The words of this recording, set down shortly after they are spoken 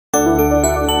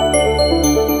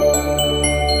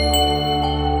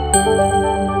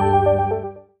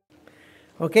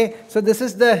Okay, so this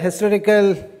is the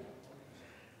historical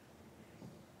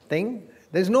thing.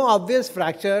 There is no obvious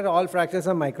fracture, all fractures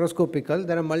are microscopical.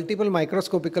 There are multiple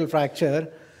microscopical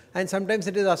fracture, and sometimes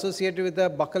it is associated with a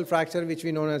buccal fracture which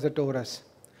we know as a torus.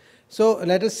 So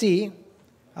let us see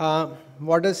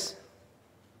what is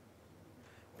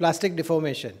plastic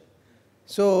deformation.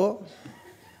 So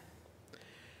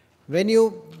when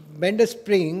you bend a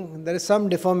spring, there is some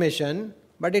deformation,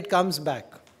 but it comes back.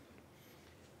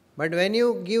 But when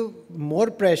you give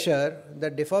more pressure, the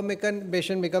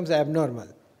deformation becomes abnormal.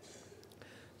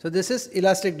 So this is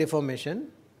elastic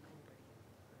deformation.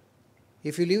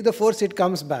 If you leave the force, it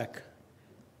comes back.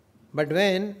 But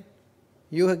when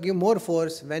you give more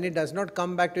force, when it does not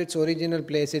come back to its original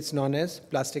place, it's known as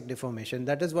plastic deformation.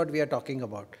 That is what we are talking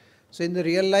about. So in the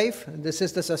real life, this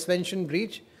is the suspension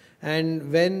breach,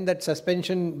 and when that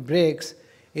suspension breaks,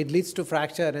 it leads to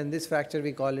fracture, and this fracture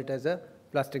we call it as a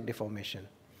plastic deformation.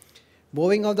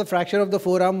 Bowing of the fracture of the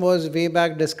forearm was way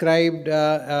back described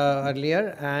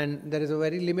earlier, and there is a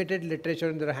very limited literature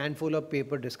and there are a handful of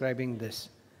paper describing this.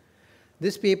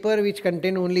 This paper, which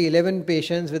contained only 11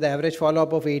 patients with average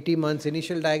follow-up of 80 months,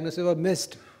 initial diagnosis was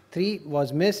missed. 3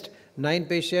 was missed, 9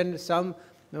 patients, some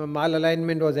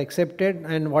malalignment was accepted,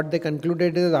 and what they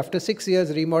concluded is after 6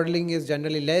 years remodeling is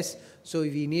generally less, so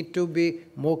we need to be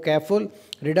more careful.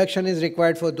 Reduction is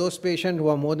required for those patients who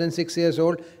are more than 6 years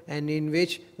old and in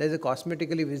which there is a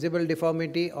cosmetically visible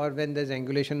deformity or when there is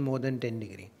angulation more than 10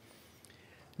 degree.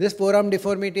 This forearm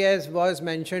deformity, as was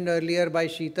mentioned earlier by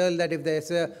Sheetal, that if there is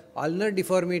a ulnar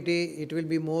deformity, it will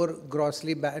be more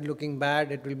grossly looking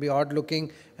bad, it will be odd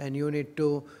looking, and you need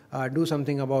to do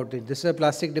something about it. This is a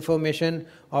plastic deformation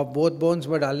of both bones,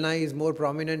 but ulna is more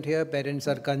prominent here. Parents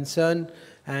are concerned,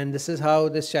 and this is how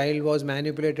this child was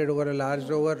manipulated over a large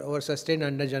or sustained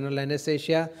under general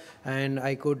anesthesia, and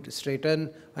I could straighten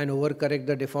and overcorrect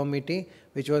the deformity,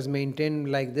 which was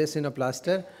maintained like this in a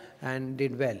plaster and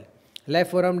did well.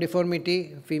 Left forearm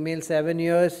deformity, female 7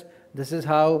 years. This is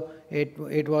how it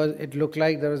looked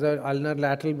like. There was an ulnar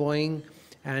lateral bowing,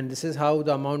 and this is how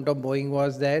the amount of bowing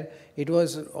was there. It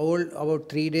was old, about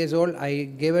 3 days old. I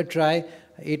gave a try.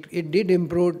 It did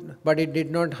improve, but it did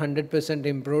not 100%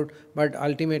 improve, but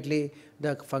ultimately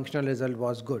the functional result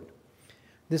was good.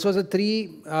 This was a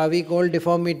 3-week-old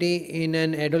deformity in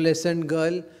an adolescent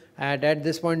girl. At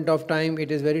this point of time,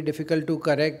 it is very difficult to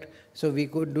correct, so we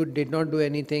did not do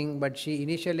anything, but she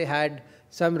initially had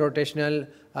some rotational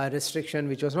restriction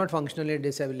which was not functionally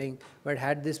disabling, but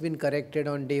had this been corrected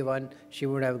on day 1, she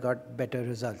would have got better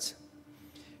results.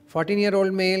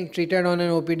 14-year-old male treated on an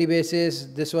OPD basis.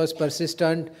 This was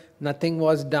persistent, nothing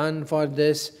was done for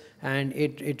this, and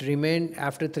it remained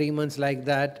after 3 months like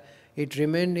that. It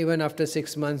remained even after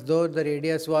 6 months, though the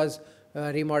radius was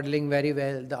remodeling very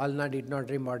well. The ulna did not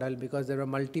remodel because there were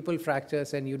multiple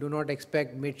fractures, and you do not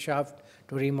expect mid-shaft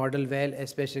to remodel well,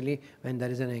 especially when there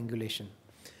is an angulation.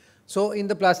 So in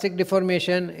the plastic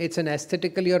deformation, it's an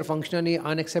aesthetically or functionally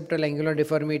unacceptable angular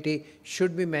deformity,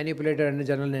 should be manipulated under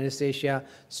general anesthesia.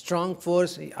 Strong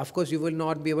force, of course you will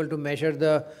not be able to measure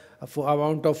the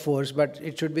amount of force, but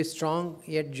it should be strong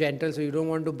yet gentle, so you don't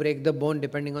want to break the bone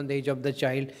depending on the age of the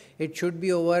child. It should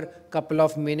be over a couple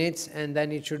of minutes, and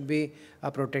then it should be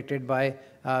protected by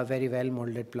very well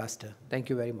molded plaster. Thank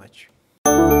you very much.